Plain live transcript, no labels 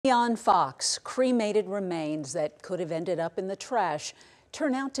On Fox, cremated remains that could have ended up in the trash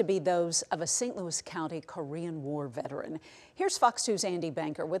turn out to be those of a St. Louis County Korean War veteran. Here's Fox 2's Andy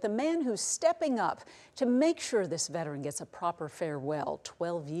Banker with a man who's stepping up to make sure this veteran gets a proper farewell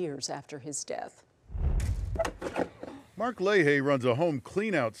 12 years after his death. Mark Leahy runs a home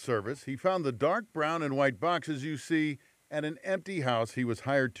cleanout service. He found the dark brown and white boxes you see at an empty house he was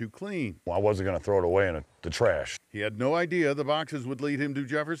hired to clean. Well, I wasn't going to throw it away in the trash. He had no idea the boxes would lead him to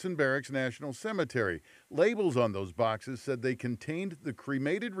Jefferson Barracks National Cemetery. Labels on those boxes said they contained the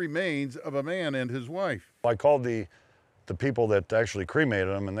cremated remains of a man and his wife. I called the people that actually cremated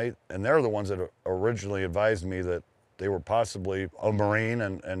them, and they're the ones that originally advised me that they were possibly a Marine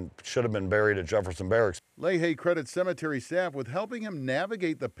and should have been buried at Jefferson Barracks. Leahy credits cemetery staff with helping him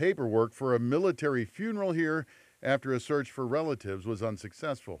navigate the paperwork for a military funeral here after a search for relatives was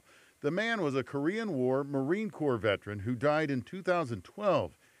unsuccessful. The man was a Korean War Marine Corps veteran who died in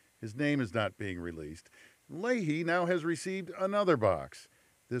 2012. His name is not being released. Leahy now has received another box.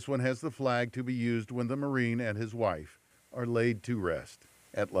 This one has the flag to be used when the Marine and his wife are laid to rest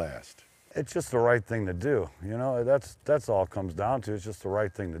at last. It's just the right thing to do. You know, that's all it comes down to. It's just the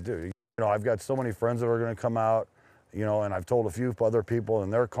right thing to do. You know, I've got so many friends that are going to come out, you know, and I've told a few other people,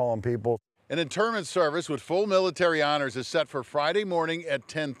 and they're calling people. An interment service with full military honors is set for Friday morning at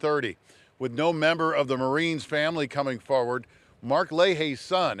 10:30. With no member of the Marines family coming forward, Mark Leahy's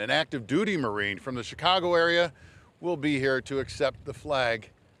son, an active duty Marine from the Chicago area, will be here to accept the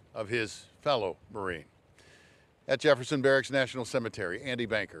flag of his fellow Marine. At Jefferson Barracks National Cemetery, Andy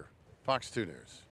Banker, Fox 2 News.